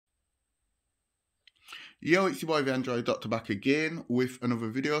Yo, it's your boy the Android Doctor back again with another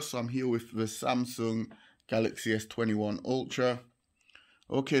video. So I'm here with the Samsung Galaxy S21 Ultra.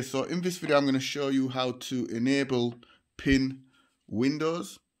 Okay, so in this video I'm going to show you how to enable pin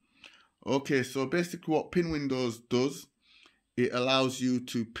windows. Okay, so basically what pin windows does, it allows you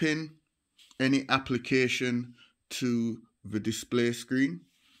to pin any application to the display screen.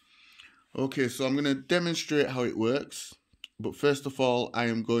 Okay, so I'm going to demonstrate how it works. But first of all, I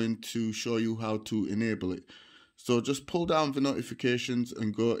am going to show you how to enable it. So just pull down the notifications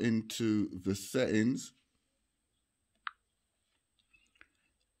and go into the settings.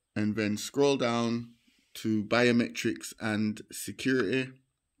 And then scroll down to biometrics and security.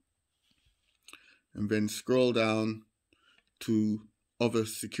 And then scroll down to other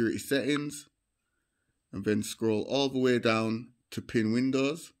security settings. And then scroll all the way down to pin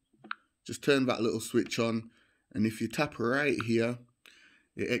windows. Just turn that little switch on. And if you tap right here,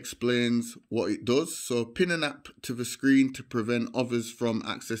 it explains what it does. So pin an app to the screen to prevent others from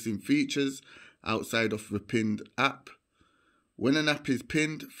accessing features outside of the pinned app. When an app is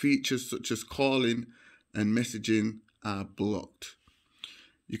pinned, features such as calling and messaging are blocked.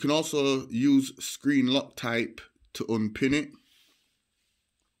 You can also use screen lock type to unpin it,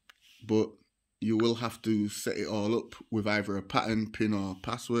 but you will have to set it all up with either a pattern, pin or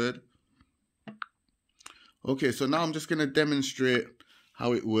password. Okay, so now I'm just going to demonstrate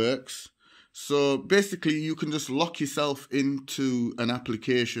how it works. So basically you can just lock yourself into an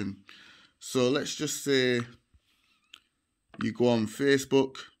application. So let's just say you go on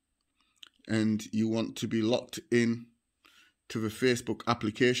Facebook and you want to be locked in to the Facebook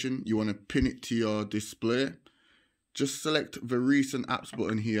application. You want to pin it to your display. Just select the recent apps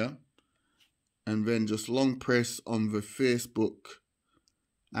button here and then just long press on the Facebook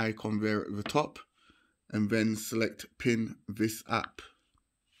icon there at the top. And then select pin this app.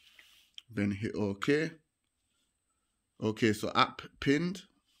 Then hit OK. Okay, so app pinned.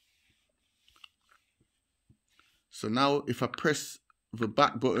 So now if I press the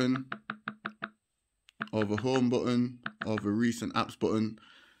back button or the home button or the recent apps button,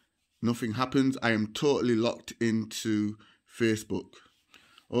 nothing happens. I am totally locked into Facebook.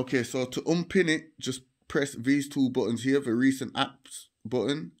 Okay, so to unpin it, just press these two buttons here, the recent apps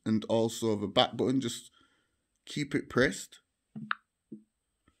button and also the back button. Just keep it pressed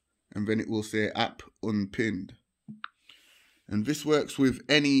and then it will say app unpinned. And this works with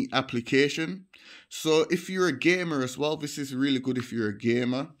any application. So if you're a gamer as well, this is really good if you're a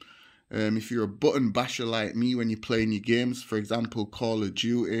gamer. If you're a button basher like me when you're playing your games, for example, Call of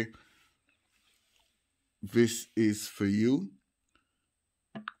Duty, this is for you.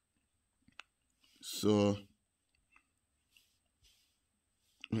 So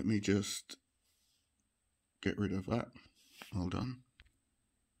let me just get rid of that. Hold on.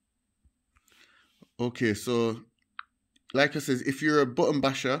 Okay, so like I said, if you're a button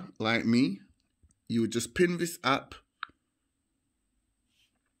basher like me, you would just pin this app.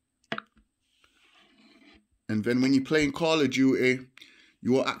 And then when you're playing Call of Duty,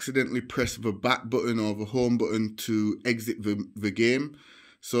 you will accidentally press the back button or the home button to exit the game.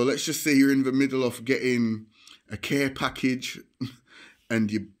 So let's just say you're in the middle of getting a care package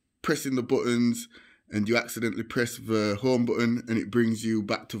and you're pressing the buttons and you accidentally press the home button and it brings you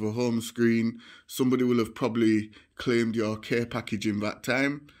back to the home screen. Somebody will have probably claimed your care package in that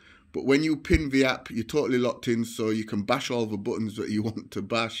time. But when you pin the app, you're totally locked in, so you can bash all the buttons that you want to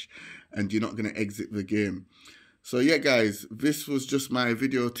bash and you're not going to exit the game. So yeah, guys, this was just my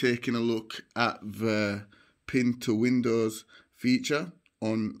video taking a look at the pin to Windows feature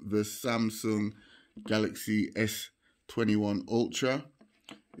on the Samsung Galaxy S21 Ultra.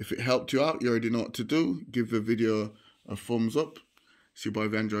 If it helped you out, you already know what to do. Give the video a thumbs up. It's your boy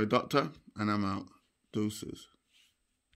the Android Doctor, and I'm out. Deuces.